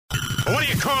What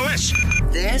do you call this?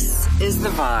 This is The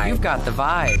Vibe. You've got The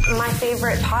Vibe. My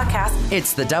favorite podcast.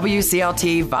 It's the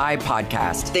WCLT Vibe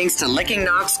Podcast. Thanks to Licking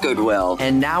Knox Goodwill.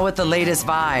 And now with the latest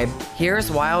Vibe,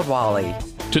 here's Wild Wally.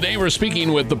 Today we're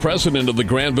speaking with the president of the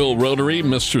Granville Rotary,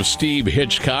 Mr. Steve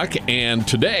Hitchcock, and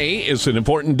today is an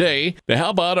important day to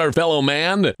help out our fellow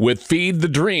man with Feed the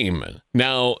Dream.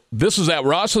 Now, this is at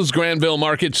Ross's Granville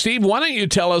Market. Steve, why don't you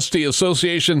tell us the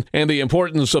association and the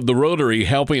importance of the Rotary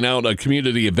helping out a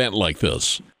community event like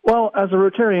this? Well, as a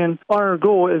Rotarian, our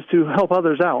goal is to help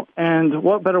others out. And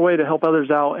what better way to help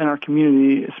others out in our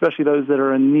community, especially those that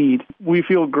are in need? We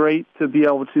feel great to be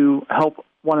able to help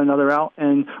one another out,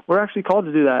 and we're actually called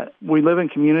to do that. We live in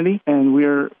community, and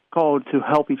we're called to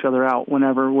help each other out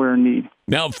whenever we're in need.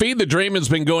 Now, Feed the Dream has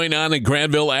been going on in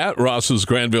Granville at Ross's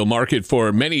Granville Market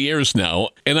for many years now,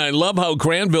 and I love how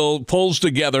Granville pulls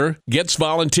together, gets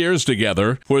volunteers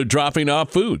together for dropping off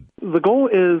food. The goal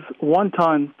is 1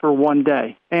 ton for 1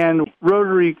 day, and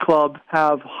Rotary Club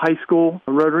have high school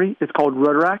Rotary. It's called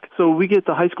Rotarac. So we get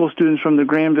the high school students from the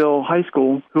Granville High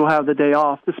School who have the day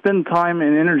off to spend time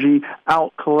and energy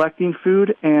out collecting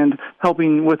food and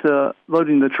helping with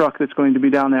loading the truck that's going to be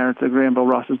down there at the Granville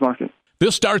Ross's Market.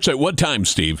 This starts at what time,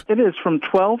 Steve? It is from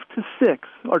 12 to 6.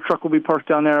 Our truck will be parked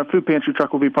down there. Our food pantry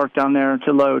truck will be parked down there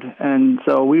to load. And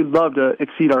so we'd love to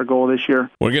exceed our goal this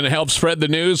year. We're going to help spread the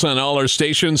news on all our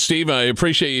stations. Steve, I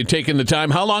appreciate you taking the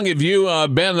time. How long have you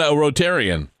been a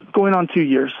Rotarian? Going on 2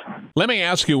 years. Let me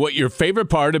ask you what your favorite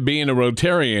part of being a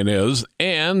Rotarian is,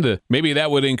 and maybe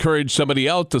that would encourage somebody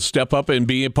else to step up and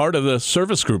be a part of the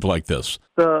service group like this.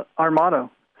 Our motto,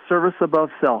 service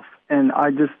above self. And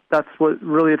that's what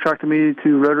really attracted me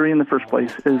to Rotary in the first place,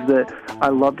 is that I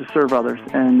love to serve others,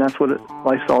 and that's what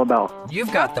life's all about.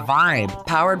 You've got The Vibe,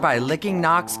 powered by Licking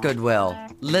Knox Goodwill.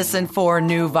 Listen for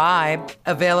New Vibe,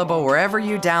 available wherever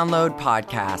you download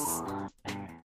podcasts.